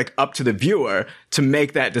kind of like up to the viewer to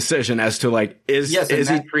make that decision as to like,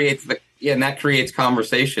 that creates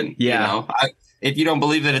conversation. Yeah. You know? If you don't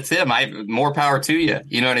believe that it's him, more power to you.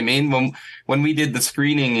 You know what I mean? When we did the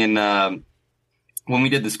screening in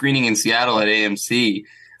Seattle at AMC,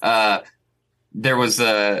 there was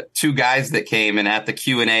two guys that came, and at the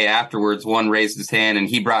Q&A afterwards, one raised his hand and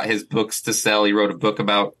he brought his books to sell. He wrote a book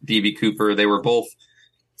about DB Cooper. They were both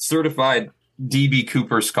certified DB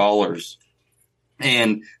Cooper scholars.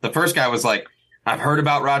 And the first guy was like, I've heard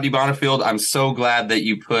about Rodney Bonnefield. I'm so glad that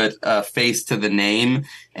you put a face to the name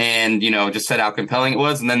and, you know, just said how compelling it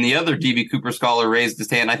was. And then the other DB Cooper scholar raised his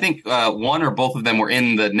hand. I think one or both of them were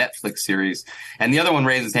in the Netflix series. And the other one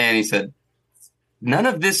raised his hand and he said, none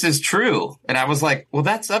of this is true. And I was like, well,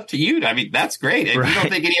 that's up to you. I mean, that's great. If you don't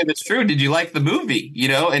think any of it's true, did you like the movie? You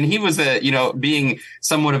know, and he was being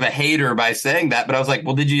somewhat of a hater by saying that. But I was like,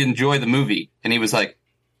 well, did you enjoy the movie? And he was like,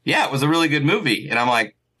 yeah, it was a really good movie. And I'm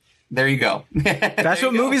like, there you go. That's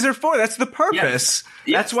what movies are for. That's the purpose.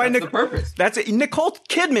 Yes, that's why the purpose. Nicole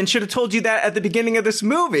Kidman should have told you that at the beginning of this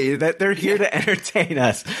movie, that they're here to entertain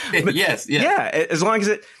us. But, yes. Yeah. As long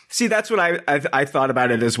as that's what I thought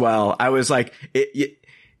about it as well. I was like,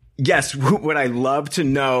 yes, would I love to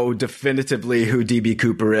know definitively who DB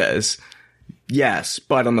Cooper is? Yes,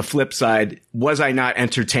 but on the flip side, was I not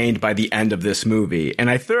entertained by the end of this movie? And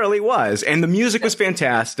I thoroughly was. And the music was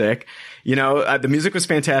fantastic. You know, the music was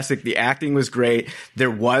fantastic. The acting was great.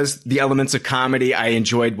 There was the elements of comedy. I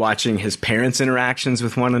enjoyed watching his parents' interactions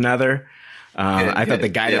with one another. I thought the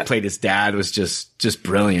guy that played his dad was just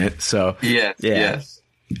brilliant. So yes.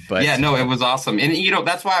 But yeah, no, it was awesome. And, you know,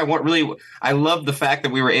 that's why I love the fact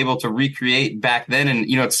that we were able to recreate back then. And,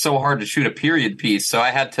 you know, it's so hard to shoot a period piece. So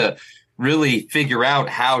I had to really figure out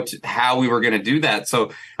how we were going to do that.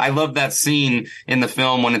 So I love that scene in the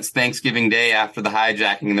film when it's Thanksgiving Day after the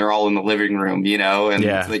hijacking and they're all in the living room, you know, and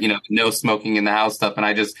you know, no smoking in the house stuff. And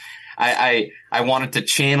I wanted to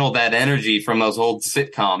channel that energy from those old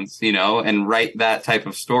sitcoms, you know, and write that type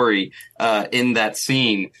of story in that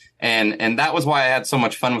scene. And that was why I had so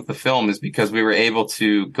much fun with the film, is because we were able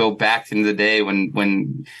to go back into the day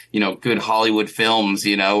when, you know, good Hollywood films,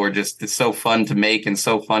 you know, were just so fun to make and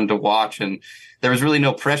so fun to watch. And there was really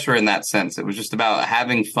no pressure in that sense. It was just about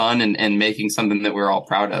having fun and making something that we're all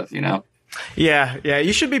proud of, you know? Yeah.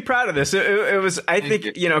 You should be proud of this. It was, I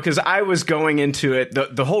think, you know, because I was going into it.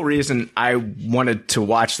 The whole reason I wanted to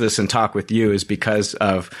watch this and talk with you is because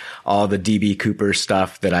of all the DB Cooper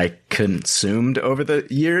stuff that I consumed over the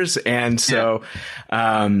years. And so,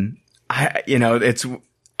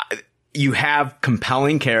 you have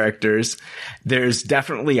compelling characters. There's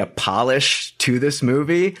definitely a polish to this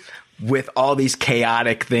movie, with all these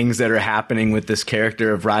chaotic things that are happening with this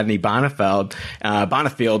character of Rodney Bonnefield.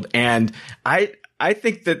 And I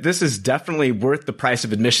think that this is definitely worth the price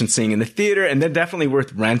of admission seeing in the theater, and then definitely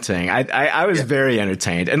worth renting. I was very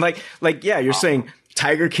entertained. And you're saying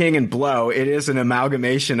Tiger King and Blow, it is an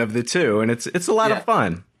amalgamation of the two, and it's a lot of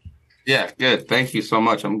fun. Yeah, good. Thank you so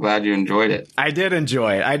much. I'm glad you enjoyed it. I did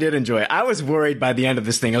enjoy it. I was worried by the end of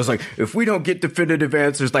this thing. I was like, if we don't get definitive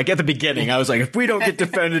answers, like at the beginning, I was like, if we don't get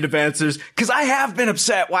definitive answers, because I have been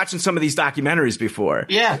upset watching some of these documentaries before.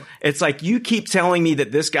 Yeah. It's like, you keep telling me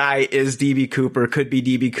that this guy is DB Cooper, could be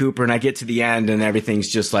DB Cooper, and I get to the end and everything's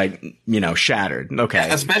just like, you know, shattered. Okay.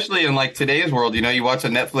 Yeah, especially in like today's world, you know, you watch a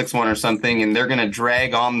Netflix one or something and they're going to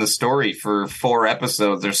drag on the story for 4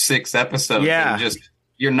 episodes or 6 episodes. Yeah. And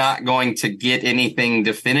you're not going to get anything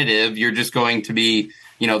definitive. You're just going to be,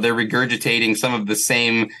 you know, they're regurgitating some of the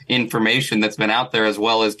same information that's been out there, as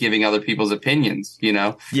well as giving other people's opinions, you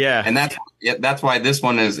know? Yeah. And that's why this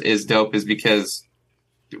one is dope, is because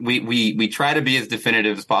we try to be as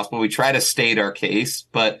definitive as possible. We try to state our case,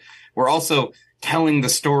 but we're also telling the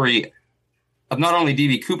story of not only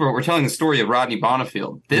DB Cooper, but we're telling the story of Rodney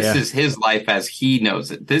Bonnefield. This is his life as he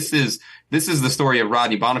knows it. This is the story of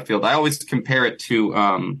Rodney Bonnefield. I always compare it to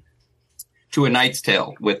A Knight's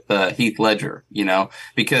Tale with Heath Ledger, you know,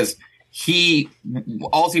 because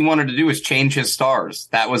all he wanted to do was change his stars.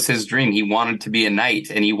 That was his dream. He wanted to be a knight,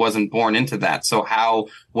 and he wasn't born into that. So how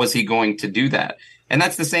was he going to do that? And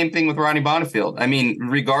that's the same thing with Rodney Bonnefield. I mean,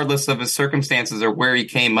 regardless of his circumstances or where he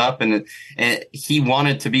came up, and he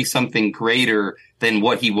wanted to be something greater than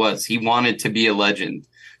what he was. He wanted to be a legend.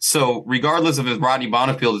 So regardless of if Rodney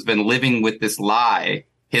Bonnefield has been living with this lie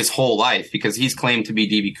his whole life, because he's claimed to be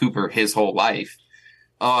D.B. Cooper his whole life,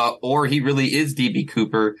 or he really is D.B.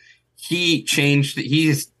 Cooper, he changed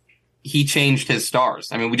his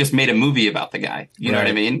stars. I mean, we just made a movie about the guy. You know what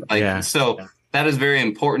I mean? So that is very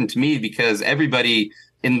important to me, because everybody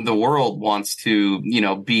in the world wants to,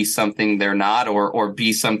 be something they're not, or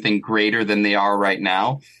be something greater than they are right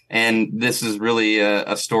now. And this is really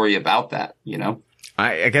a story about that,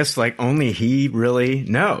 I guess like only he really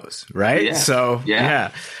knows, right? Yeah. So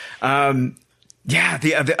the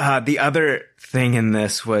other thing in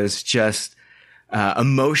this was just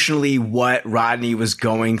emotionally what Rodney was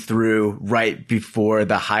going through right before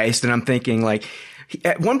the heist, and I'm thinking like,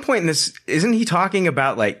 at one point in this, isn't he talking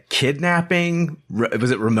about like kidnapping? Was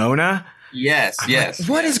it Ramona? Yes. Like,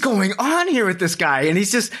 what is going on here with this guy? And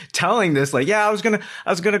he's just telling this like, I was gonna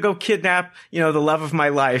go kidnap, the love of my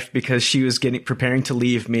life because she was preparing to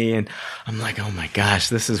leave me. And I'm like, oh my gosh,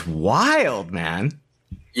 this is wild, man.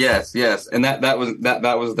 Yes. And that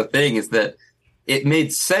was the thing, is that it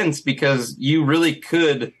made sense, because you really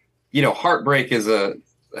could, heartbreak is a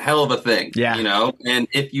hell of a thing, and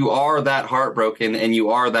if you are that heartbroken and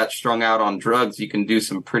you are that strung out on drugs, you can do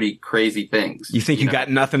some pretty crazy things. You think you got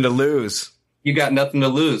nothing to lose. You got nothing to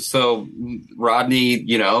lose. So Rodney,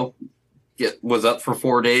 was up for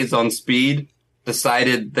 4 days on speed,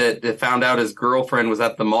 decided that found out his girlfriend was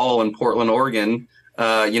at the mall in Portland, Oregon,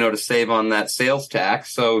 to save on that sales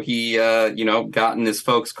tax. So he, got in his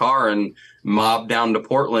folks' car and mobbed down to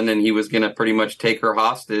Portland, and he was going to pretty much take her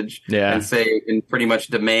hostage and pretty much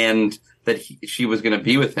demand that she was going to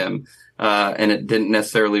be with him. And it didn't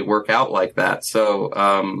necessarily work out like that. So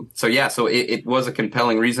it was a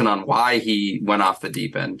compelling reason on why he went off the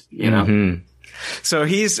deep end, Mm-hmm. So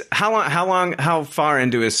he's how far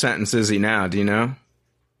into his sentence is he now? Do you know?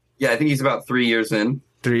 Yeah, I think he's about 3 years in.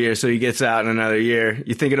 3 years, so he gets out in another year.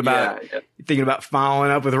 You thinking about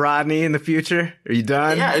following up with Rodney in the future? Are you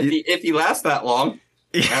done? Yeah, if he lasts that long.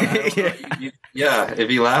 If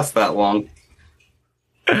he lasts that long.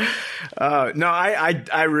 No,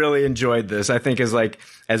 I really enjoyed this. I think as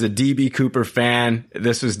a DB Cooper fan,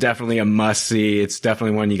 this was definitely a must see. It's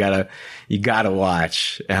definitely one you gotta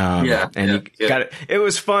watch. It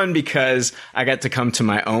was fun because I got to come to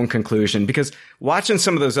my own conclusion, because watching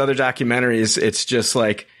some of those other documentaries, it's just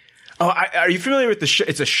like, are you familiar with the show?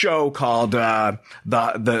 It's a show called, they're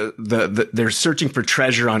searching for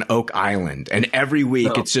treasure on Oak Island. And every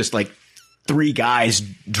week it's just like 3 guys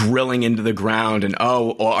drilling into the ground, and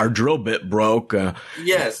our drill bit broke. And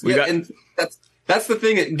that's the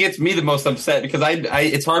thing that gets me the most upset, because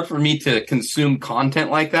it's hard for me to consume content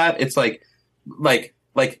like that. It's like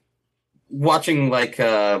watching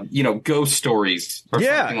ghost stories or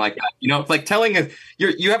something like that. It's like telling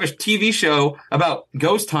you have a TV show about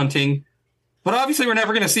ghost hunting, but obviously we're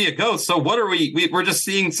never going to see a ghost. So what are we're just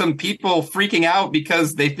seeing some people freaking out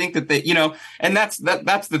because they think that they, and that's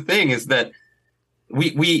the thing, is that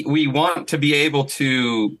we want to be able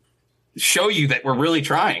to show you that we're really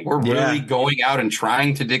trying. We're really going out and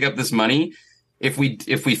trying to dig up this money. If we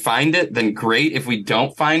find it, then great. If we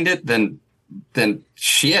don't find it, then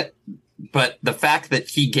shit. But the fact that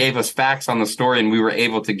he gave us facts on the story, and we were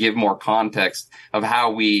able to give more context of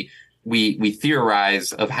how we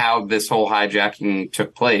theorize of how this whole hijacking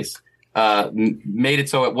took place, made it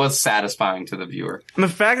so it was satisfying to the viewer. And the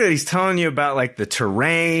fact that he's telling you about like the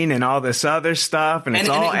terrain and all this other stuff, and it's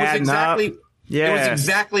all adding up. Yeah. It was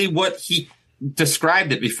exactly what he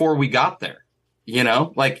described it before we got there.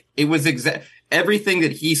 Like it was everything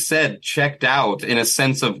that he said checked out in a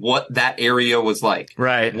sense of what that area was like.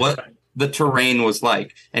 Right. What the terrain was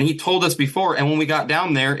like. And he told us before. And when we got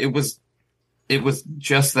down there, it was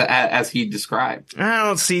just as he described. I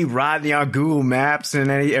don't see Rodney on Google Maps and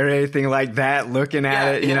anything like that looking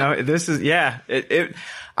at it. This is,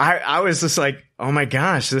 I was just like, oh my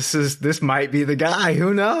gosh, this might be the guy.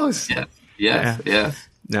 Who knows? Yes.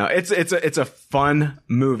 No, it's a fun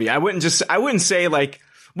movie. I wouldn't say like,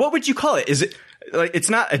 what would you call it? Is it like, it's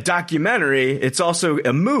not a documentary. It's also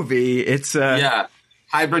a movie. It's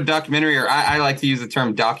hybrid documentary, or I like to use the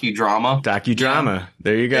term docudrama.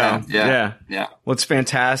 There you go. Yeah. Well, it's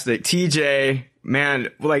fantastic. TJ, man,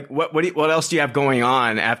 like what else do you have going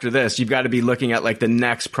on after this? You've got to be looking at like the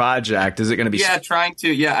next project. Is it going to be? Yeah, trying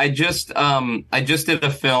to. Yeah, I just did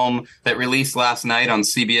a film that released last night on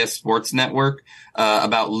CBS Sports Network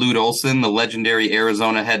about Lute Olson, the legendary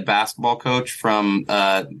Arizona head basketball coach from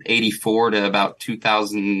 84 to about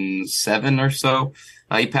 2007 or so.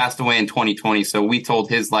 He passed away in 2020, so we told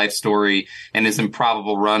his life story and his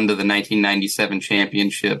improbable run to the 1997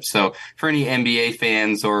 championship. So for any NBA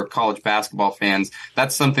fans or college basketball fans,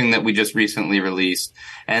 that's something that we just recently released.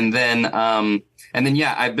 And then,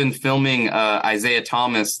 yeah, I've been filming Isaiah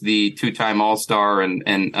Thomas, the two-time All-Star and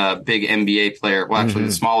big NBA player. Well, actually,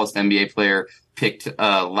 the smallest NBA player picked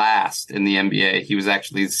last in the NBA. He was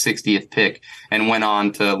actually the 60th pick and went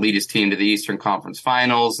on to lead his team to the Eastern Conference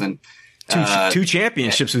Finals and two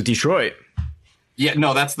championships with Detroit. Yeah,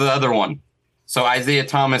 no, that's the other one. So Isaiah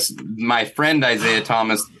Thomas, my friend Isaiah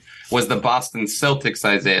Thomas, was the Boston Celtics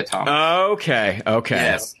Isaiah Thomas. Okay.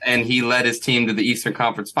 Yes, and he led his team to the Eastern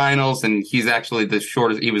Conference Finals, and he's actually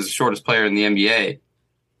he was the shortest player in the NBA.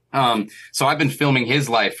 So I've been filming his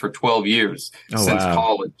life for 12 years since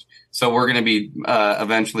college. So we're going to be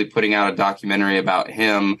eventually putting out a documentary about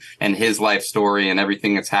him and his life story and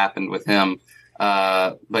everything that's happened with him.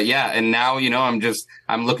 But yeah, and now, I'm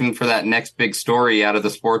looking for that next big story out of the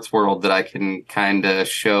sports world that I can kind of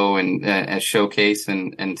show and showcase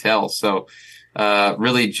and tell. So,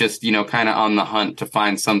 really just, kind of on the hunt to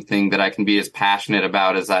find something that I can be as passionate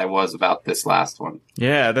about as I was about this last one.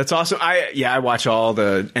 Yeah, that's awesome. I watch all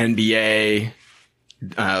the NBA,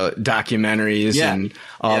 documentaries and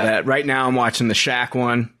all that. Right now I'm watching the Shaq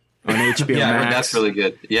one on HBO Max. That's really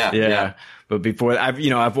good. Yeah. But before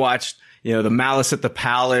I've watched, the Malice at the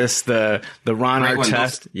Palace, the Ron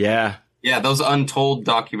Artest. Yeah, those Untold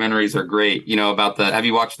documentaries are great. Have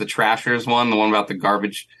you watched the Trashers one, the one about the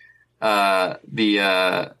garbage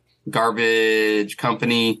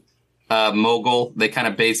company mogul? They kind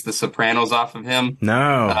of based The Sopranos off of him.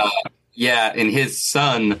 No. And his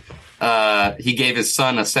son, he gave his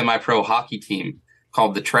son a semi-pro hockey team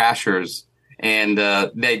called the Trashers. And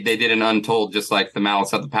they did an Untold just like the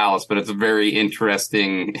Malice at the Palace, but it's a very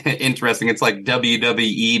interesting. It's like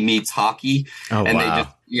WWE meets hockey. Oh, and wow.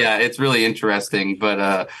 It's really interesting.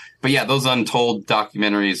 But yeah, those Untold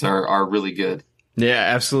documentaries are really good.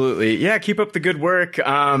 Yeah, absolutely. Yeah, keep up the good work.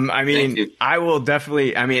 Thank you. I will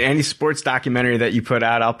definitely, any sports documentary that you put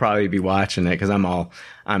out, I'll probably be watching it because I'm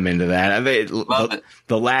into that.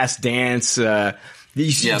 The Last Dance. Did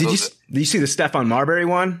you see the Stephon Marbury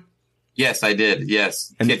one? Yes, I did.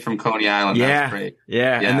 Yes. Kid from Coney Island. That was great.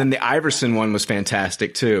 Yeah. And then the Iverson one was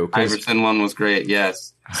fantastic too. Iverson one was great.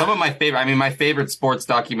 Yes. Some of my favorite, my favorite sports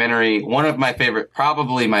documentary,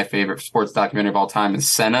 probably my favorite sports documentary of all time is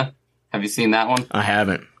Senna. Have you seen that one? I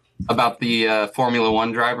haven't. About the Formula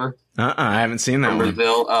One driver? I haven't seen that from one.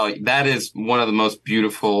 Brazil. Oh, that is one of the most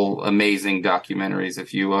beautiful, amazing documentaries.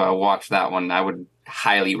 If you watch that one, I would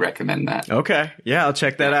highly recommend that. Okay. Yeah, I'll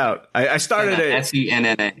check that out. I started it.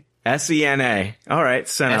 SENNA. SENA. All right,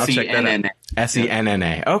 Senna. I'll check that out.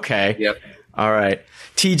 SENNA. Okay. Yep. All right.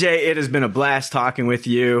 TJ, it has been a blast talking with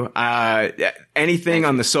you. Anything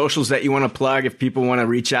on the socials that you want to plug if people want to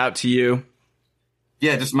reach out to you?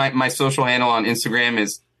 Yeah, just my social handle on Instagram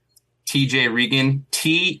is TJ Regan,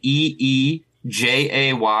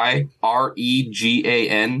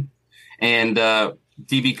 TEEJAYREGAN. And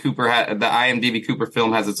DB Cooper, the I Am DB Cooper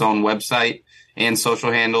film has its own website and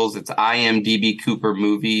social handles. It's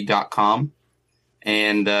imdbcoopermovie.com.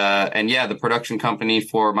 And the production company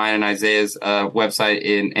for mine and Isaiah's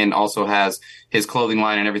website and also has his clothing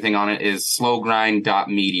line and everything on it is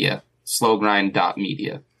slowgrind.media.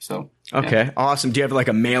 Slowgrind.media. So. Okay. Awesome. Do you have like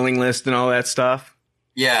a mailing list and all that stuff?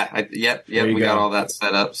 Yeah. Yep. We got all that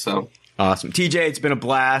set up. So. Awesome. TJ, it's been a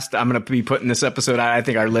blast. I'm going to be putting this episode out. I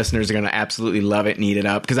think our listeners are going to absolutely love it and eat it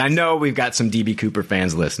up because I know we've got some DB Cooper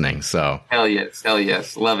fans listening. So Hell yes.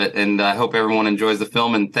 Love it. And I hope everyone enjoys the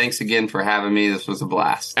film. And thanks again for having me. This was a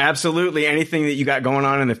blast. Absolutely. Anything that you got going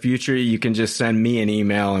on in the future, you can just send me an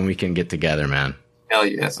email and we can get together, man. Hell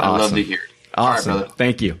yes. I'd love to hear it. Awesome. All right, brother.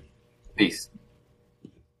 Thank you. Peace.